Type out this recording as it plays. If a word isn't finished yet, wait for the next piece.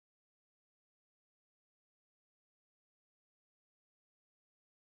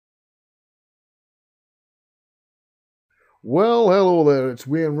Well, hello there, it's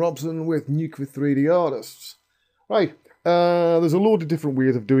Wayne Robson with Nuke with 3D Artists. Right, there's a load of different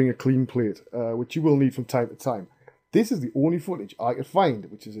ways of doing a clean plate, which you will need from time to time. This is the only footage I could find,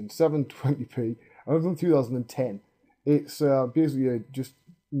 which is in 720p, and it's from 2010. It's basically just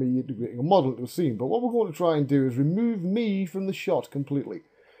me integrating a model into a scene, but what we're going to try and do is remove me from the shot completely.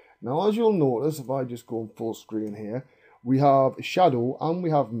 Now, as you'll notice, if I just go on full screen here, we have a shadow and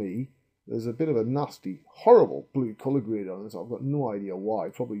we have me. There's a bit of a nasty, horrible blue colour grade on this. I've got no idea why.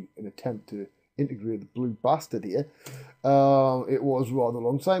 Probably an attempt to integrate the blue bastard here. It was rather a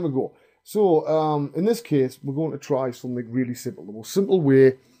long time ago. So, in this case, we're going to try something really simple. The most simple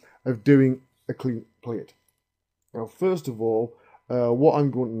way of doing a clean plate. Now, first of all, what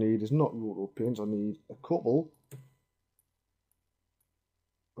I'm going to need is not roto paints. I need a couple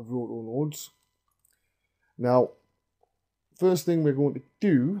of roto nodes. Now, first thing we're going to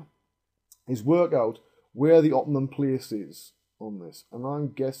do is work out where the optimum place is on this, and I'm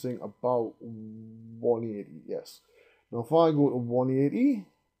guessing about 180. Yes. Now if I go to 180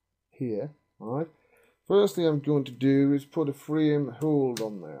 here, alright, first thing I'm going to do is put a frame hold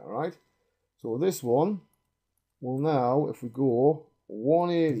on there, alright. So this one will now, if we go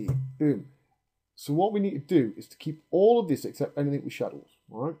 180, boom. So what we need to do is to keep all of this except anything with shadows,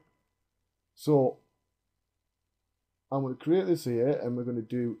 alright. So I'm going to create this here, and we're going to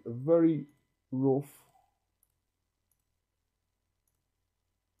do a very rough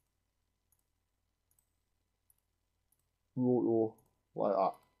roto like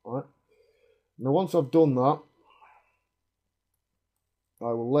that. Right. Now once I've done that,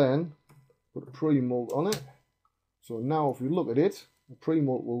 I will then put a pre-mult on it. So now if we look at it, the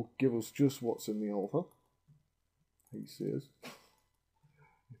pre-mult will give us just what's in the alpha. He says.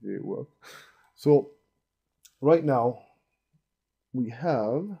 If it works. So right now we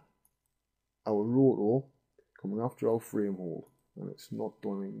have our roto coming after our frame hold, and it's not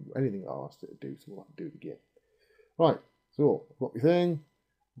doing anything I asked it to do, so we'll have to do it again. Right, so I've got my thing.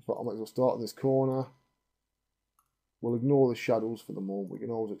 I thought I might as well start in this corner. We'll ignore the shadows for the moment. We can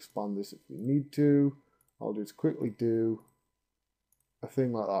always expand this if we need to. I'll just quickly do a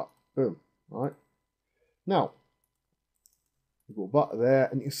thing like that. Boom. Right. Now, we go back to there,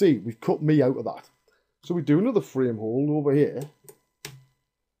 and you can see we've cut me out of that. So we do another frame hold over here.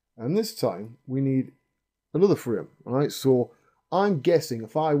 And this time we need another frame, alright? So I'm guessing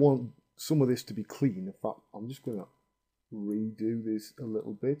if I want some of this to be clean, in fact, I'm just going to redo this a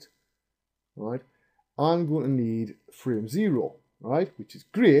little bit, right? I'm going to need frame 0, right? Which is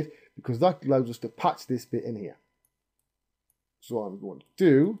great because that allows us to patch this bit in here. So I'm going to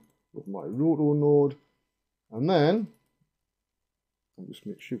do with my roto node, and then I'll just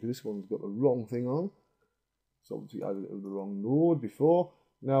make sure because this one's got the wrong thing on. So obviously I added the wrong node before.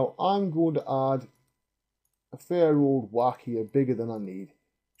 Now I'm going to add a fair old whack here, bigger than I need,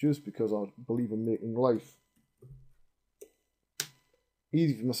 just because I believe in making life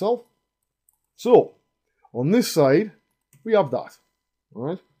easy for myself. So on this side we have that,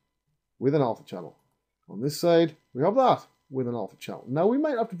 right, with an alpha channel. On this side we have that with an alpha channel. Now we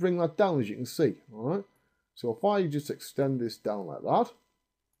might have to bring that down, as you can see, alright. So if I just extend this down like that,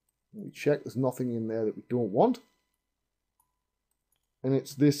 and we check there's nothing in there that we don't want. And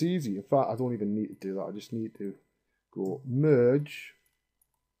it's this easy. In fact, I don't even need to do that. I just need to go merge.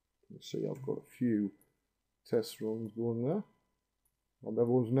 Let's see, I've got a few test runs going there.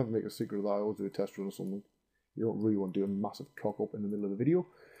 Everyone's never make a secret of that. I always do a test run or something. You don't really want to do a massive cock up in the middle of the video.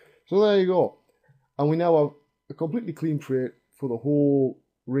 So there you go. And we now have a completely clean plate for the whole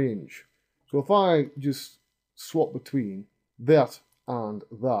range. So if I just swap between that and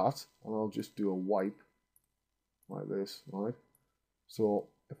that, and I'll just do a wipe like this, right? So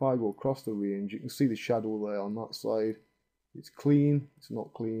if I go across the range, you can see the shadow there on that side. It's clean, it's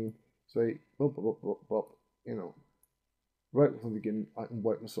not clean. So, you know, right from the beginning, I can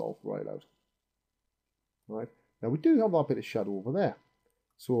wipe myself right out. Right? Now we do have that bit of shadow over there.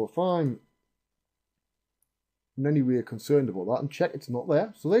 So if I'm in any way concerned about that, and check it's not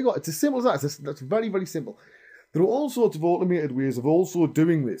there. So there you go. It's as simple as that. That's very, very simple. There are all sorts of automated ways of also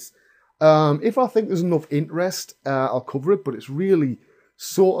doing this. If I think there's enough interest, I'll cover it, but it's really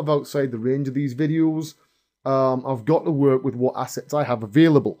sort of outside the range of these videos. I've got to work with what assets I have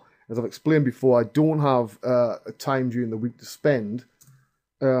available. As I've explained before, I don't have time during the week to spend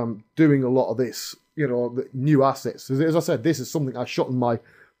doing a lot of this, you know, the new assets. As I said, this is something I shot in my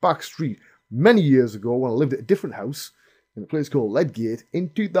back street many years ago when I lived at a different house in a place called Ledgate in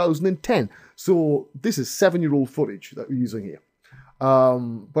 2010. So this is 7-year-old footage that we're using here.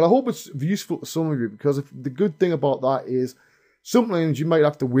 But I hope it's useful to some of you, because the good thing about that is sometimes you might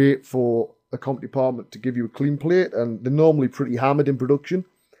have to wait for a comp department to give you a clean plate, and they're normally pretty hammered in production.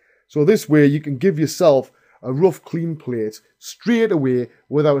 So this way you can give yourself a rough clean plate straight away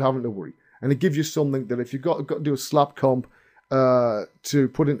without having to worry. And it gives you something that if you've got to do a slap comp to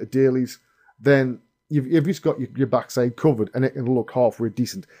put into dailies, then you've just got your backside covered and it can look halfway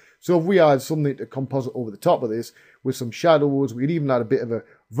decent. So if we add something to composite over the top of this with some shadows, we'd even add a bit of a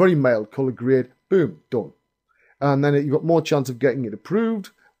very mild colour grade, boom, done. And then you've got more chance of getting it approved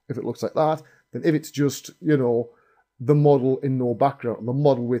if it looks like that than if it's just, you know, the model in no background, the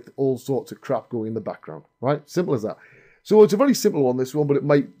model with all sorts of crap going in the background, right? Simple as that. So it's a very simple one, this one, but it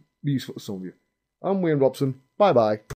might be useful to some of you. I'm Wayne Robson. Bye-bye.